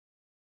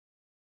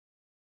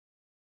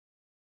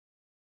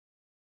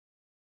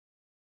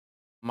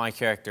My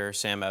character,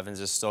 Sam Evans,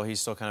 he's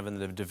still kind of in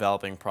the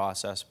developing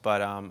process.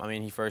 But I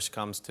mean, he first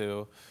comes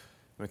to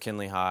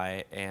McKinley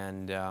High,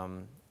 and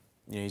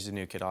he's a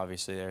new kid,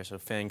 obviously there. So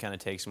Finn kind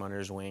of takes him under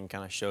his wing,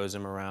 kind of shows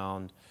him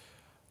around.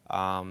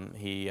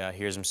 He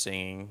hears him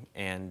singing,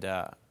 and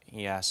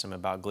he asks him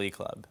about Glee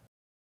Club.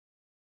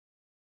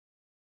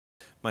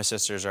 My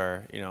sisters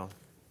are,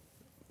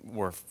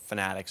 we're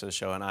fanatics of the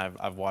show, and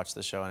I've watched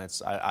the show, and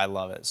I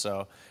love it.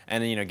 So,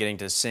 and getting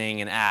to sing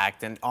and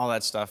act and all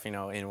that stuff,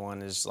 in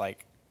one is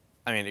like,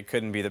 I mean, it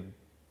couldn't be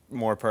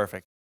more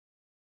perfect.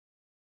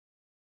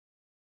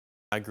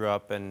 I grew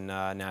up in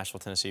Nashville,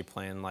 Tennessee,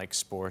 playing like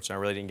sports. I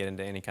really didn't get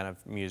into any kind of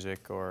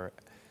music or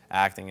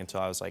acting until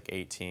I was like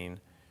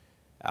 18.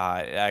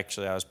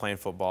 Actually, I was playing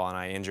football, and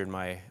I injured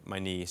my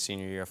knee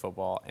senior year of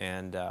football,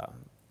 and I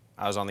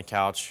was on the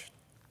couch,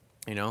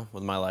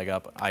 with my leg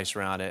up, ice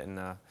around it, and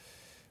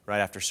right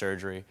after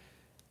surgery.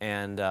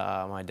 And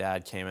my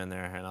dad came in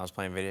there, and I was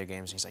playing video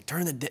games. And he's like,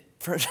 turn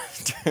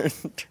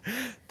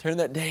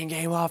that dang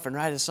game off and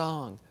write a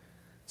song.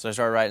 So I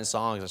started writing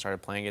songs. I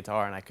started playing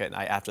guitar, and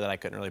after that, I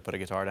couldn't really put a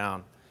guitar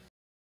down.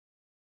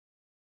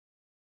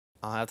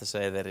 I'll have to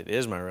say that it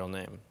is my real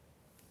name.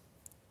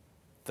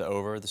 The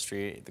over, the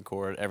street, the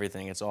chord,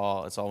 everything. It's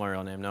all my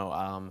real name.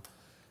 No,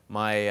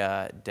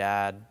 my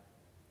dad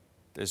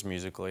is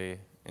musically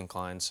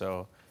inclined,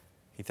 so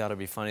he thought it'd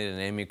be funny to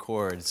name me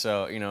Chord.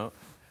 So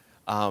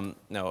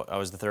no, I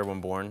was the third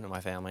one born in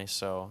my family,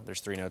 so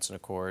there's 3 notes in a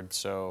chord.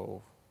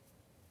 So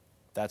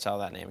that's how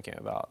that name came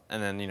about.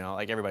 And then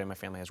like everybody in my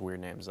family has weird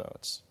names though.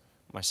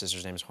 My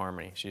sister's name is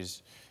Harmony.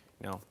 She's,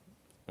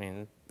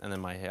 and then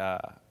my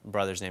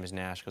brother's name is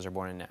Nash because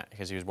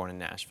he was born in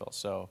Nashville.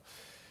 So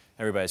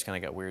everybody's kind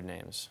of got weird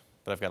names.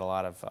 But I've got a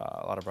lot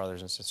of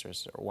brothers and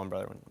sisters, or one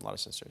brother and a lot of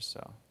sisters.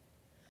 So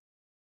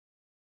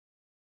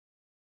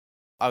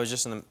I was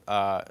just in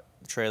the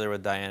trailer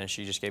with Diana.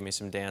 She just gave me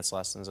some dance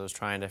lessons. I was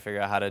trying to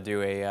figure out how to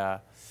do a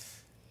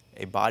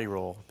body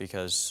roll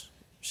because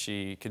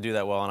she could do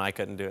that well and I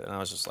couldn't do it. And I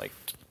was just like,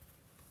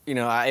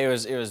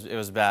 it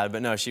was bad.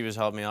 But no, she was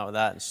helping me out with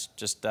that. It's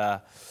just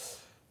that,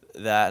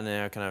 and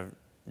then kind of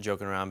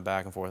joking around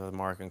back and forth with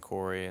Mark and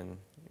Corey and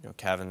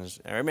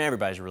Kevin's. I mean,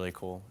 everybody's really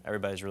cool.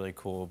 Everybody's really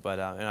cool. But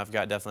and I've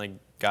definitely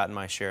gotten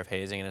my share of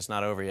hazing, and it's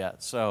not over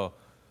yet. So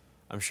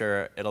I'm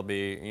sure it'll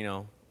be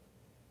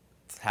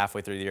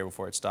halfway through the year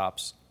before it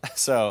stops.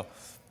 So,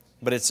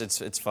 but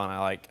it's fun. I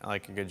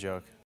like a good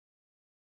joke.